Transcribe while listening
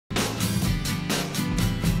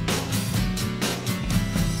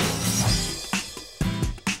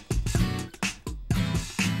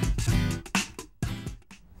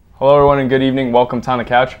Hello everyone and good evening. Welcome to On the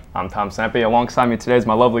Couch. I'm Tom Sempe. Alongside me today is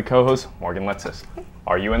my lovely co-host, Morgan Letsis.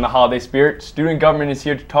 Are you in the holiday spirit? Student government is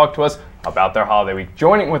here to talk to us about their holiday week.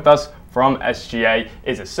 Joining with us from SGA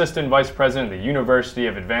is Assistant Vice President of the University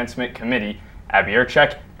of Advancement Committee, Abby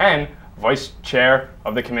Urchek, and Vice Chair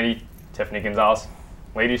of the committee, Tiffany Gonzalez.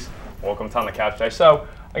 Ladies, welcome to On the Couch today. So,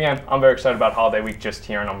 again, I'm very excited about holiday week just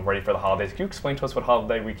here and I'm ready for the holidays. Can you explain to us what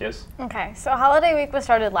holiday week is? Okay, so holiday week was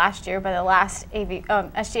started last year by the last SGA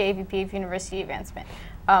AVP of University Advancement.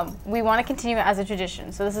 We want to continue it as a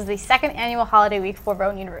tradition. So this is the second annual holiday week for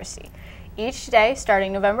Rowan University. Each day,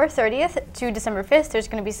 starting November 30th to December 5th, there's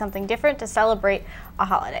going to be something different to celebrate a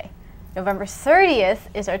holiday. November 30th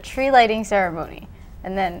is our tree lighting ceremony.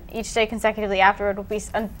 And then each day consecutively afterward will be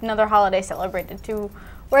another holiday celebrated to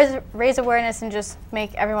raise awareness and just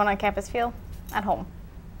make everyone on campus feel at home.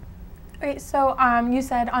 Wait, so you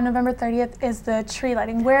said on November 30th is the tree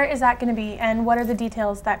lighting. Where is that going to be and what are the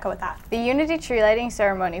details that go with that? The Unity tree lighting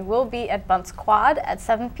ceremony will be at Bunce Quad at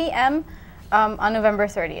 7 p.m. On November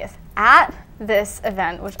 30th. At this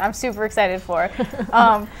event, which I'm super excited for,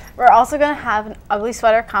 we're also going to have an ugly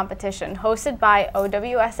sweater competition hosted by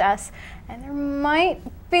OWSS, and there might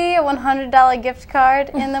be a $100 gift card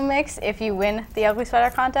in the mix if you win the ugly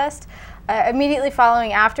sweater contest. Immediately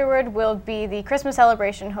following afterward will be the Christmas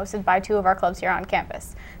celebration hosted by two of our clubs here on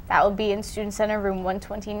campus. That will be in Student Center room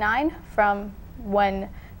 129 from when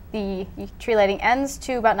the tree lighting ends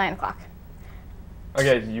to about 9 o'clock.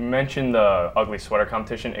 Okay, you mentioned the ugly sweater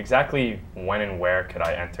competition. Exactly when and where could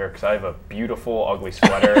I enter? Because I have a beautiful ugly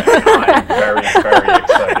sweater and I'm very, very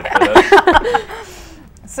excited for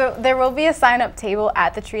this. So there will be a sign-up table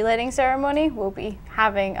at the tree lighting ceremony. We'll be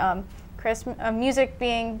having Christmas music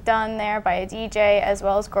being done there by a DJ, as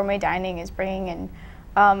well as Gourmet Dining is bringing in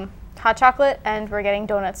hot chocolate, and we're getting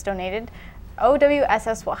donuts donated.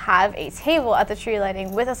 OWSS will have a table at the tree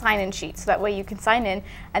lighting with a sign-in sheet, so that way you can sign in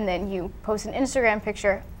and then you post an Instagram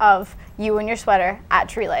picture of you and your sweater at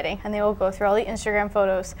tree lighting, and they will go through all the Instagram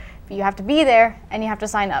photos. But you have to be there and you have to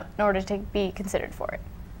sign up in order to be considered for it.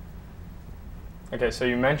 Okay, so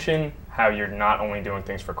you mentioned how you're not only doing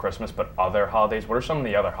things for Christmas, but other holidays. What are some of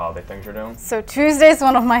the other holiday things you're doing? So Tuesday's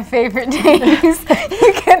one of my favorite days.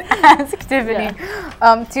 You can ask Tiffany.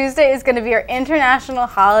 Yeah. Tuesday is going to be our International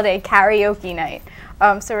Holiday Karaoke Night.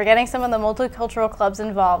 So we're getting some of the multicultural clubs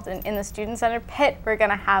involved. And in the Student Center pit, we're going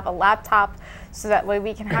to have a laptop so that way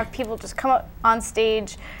we can have people just come up on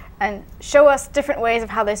stage and show us different ways of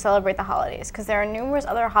how they celebrate the holidays, because there are numerous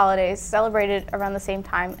other holidays celebrated around the same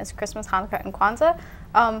time as Christmas, Hanukkah, and Kwanzaa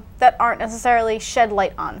that aren't necessarily shed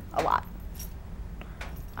light on a lot.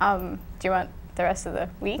 Do you want the rest of the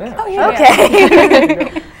week? Yeah. Oh, yeah. Okay.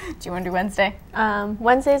 Do you want to do Wednesday?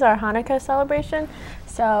 Wednesday's our Hanukkah celebration.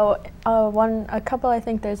 So a couple, I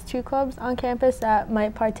think there's 2 clubs on campus that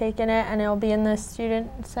might partake in it, and it'll be in the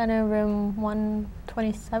Student Center room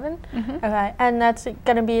 127. Mm-hmm. Okay, and that's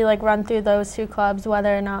going to be like run through those 2 clubs,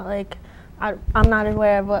 whether or not like, I'm not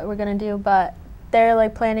aware of what we're going to do, but they're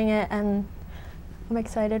like planning it and I'm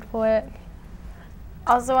excited for it.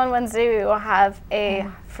 Also on Wednesday, we will have a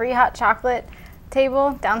free hot chocolate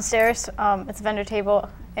table downstairs. It's a vendor table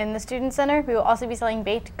in the Student Center. We will also be selling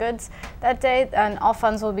baked goods that day, and all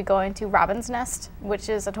funds will be going to Robin's Nest, which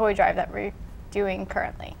is a toy drive that we're doing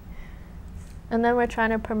currently. And then we're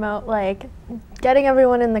trying to promote like getting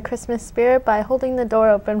everyone in the Christmas spirit by holding the door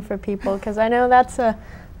open for people, because I know that's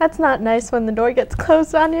not nice when the door gets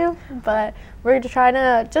closed on you, but we're trying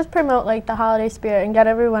to just promote like the holiday spirit and get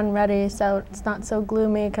everyone ready so it's not so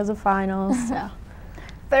gloomy because of finals. So.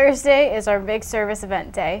 Thursday is our big service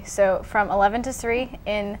event day. So from 11 to 3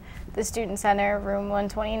 in the Student Center, room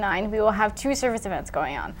 129, we will have 2 service events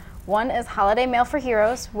going on. One is Holiday Mail for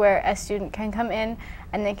Heroes, where a student can come in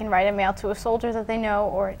and they can write a mail to a soldier that they know,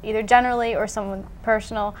 or either generally or someone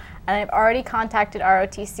personal. And I've already contacted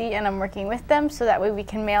ROTC and I'm working with them so that way we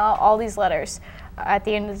can mail out all these letters at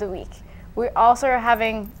the end of the week. We also are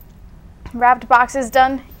having wrapped boxes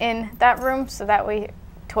done in that room, so that way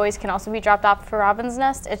toys can also be dropped off for Robin's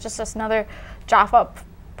Nest. It's just another drop-up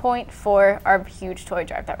point for our huge toy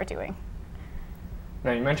drive that we're doing.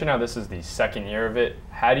 Now, you mentioned how this is the second year of it.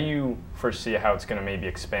 How do you foresee how it's going to maybe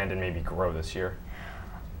expand and maybe grow this year?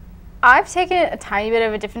 I've taken it a tiny bit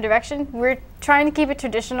of a different direction. We're trying to keep it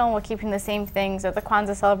traditional. We're keeping the same things. So the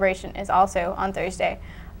Kwanzaa celebration is also on Thursday.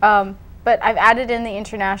 But I've added in the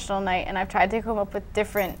International Night, and I've tried to come up with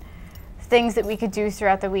different things that we could do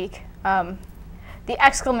throughout the week. The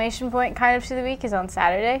exclamation point kind of to the week is on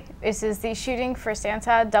Saturday. This is the Shooting for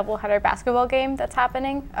Santa doubleheader basketball game that's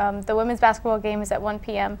happening. The women's basketball game is at 1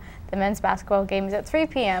 p.m. The men's basketball game is at 3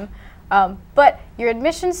 p.m. But your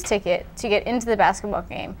admissions ticket to get into the basketball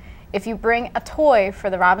game If you bring a toy for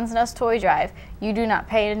the Robin's Nest Toy Drive, you do not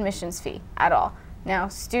pay an admissions fee at all. Now,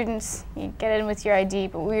 students, you get in with your ID,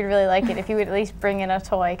 but we would really like it if you would at least bring in a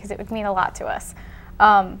toy because it would mean a lot to us.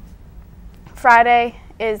 Friday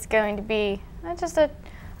is going to be just a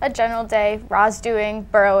general day. Ra's doing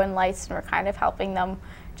Burrow and Lights, and we're kind of helping them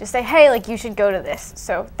just say, hey, like, you should go to this.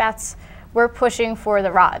 So we're pushing for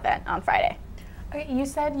the Ra event on Friday. Okay, you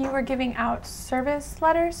said you were giving out service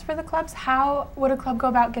letters for the clubs. How would a club go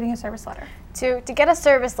about getting a service letter? To get a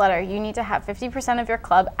service letter, you need to have 50% of your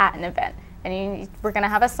club at an event. And we're going to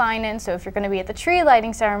have a sign-in, so if you're going to be at the tree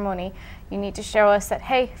lighting ceremony, you need to show us that,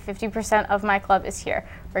 hey, 50% of my club is here.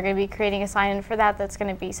 We're going to be creating a sign-in for that that's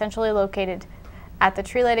going to be centrally located at the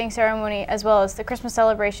tree lighting ceremony, as well as the Christmas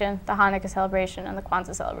celebration, the Hanukkah celebration, and the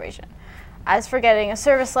Kwanzaa celebration. As for getting a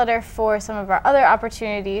service letter for some of our other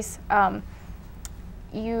opportunities,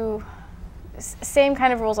 same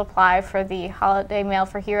kind of rules apply for the Holiday Mail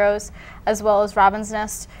for Heroes as well as Robin's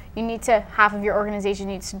Nest. Half of your organization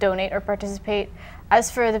needs to donate or participate.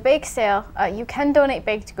 As for the bake sale, you can donate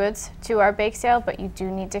baked goods to our bake sale, but you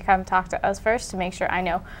do need to come talk to us first to make sure I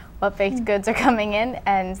know what baked goods are coming in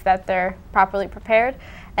and that they're properly prepared.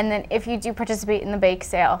 And then if you do participate in the bake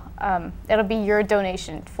sale, it'll be your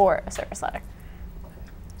donation for a service letter.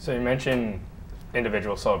 So you mentioned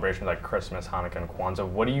individual celebrations like Christmas, Hanukkah, and Kwanzaa.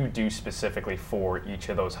 What do you do specifically for each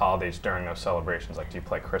of those holidays during those celebrations? Like, do you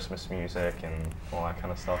play Christmas music and all that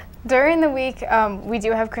kind of stuff? During the week, we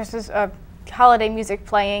do have Christmas holiday music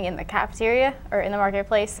playing in the cafeteria or in the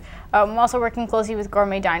marketplace. I'm also working closely with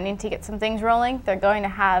Gourmet Dining to get some things rolling. They're going to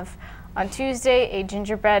have on Tuesday a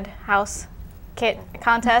gingerbread house kit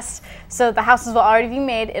contest. So the houses will already be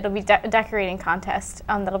made. It'll be a decorating contest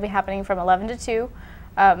that'll be happening from 11 to 2.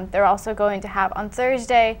 They're also going to have on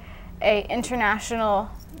Thursday a international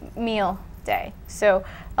meal day. So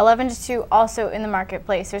 11 to 2 also in the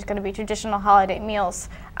marketplace. There's going to be traditional holiday meals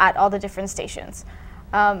at all the different stations.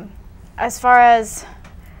 As far as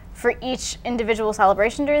for each individual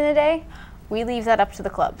celebration during the day, we leave that up to the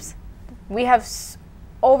clubs. We have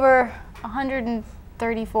over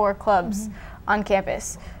 134 clubs on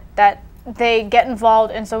campus that they get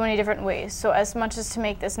involved in so many different ways. So as much as to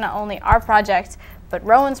make this not only our project, but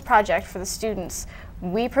Rowan's project for the students,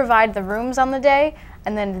 we provide the rooms on the day,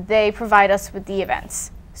 and then they provide us with the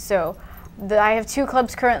events. So I have 2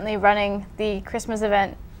 clubs currently running the Christmas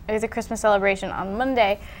event, the Christmas celebration on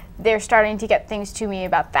Monday. They're starting to get things to me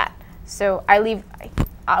about that. So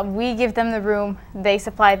we give them the room, they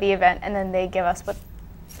supply the event, and then they give us what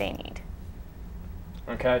they need.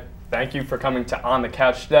 Okay, thank you for coming to On the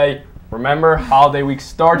Couch today. Remember, Holiday Week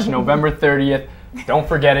starts November 30th. Don't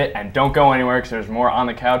forget it, and don't go anywhere because there's more On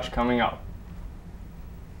the Couch coming up.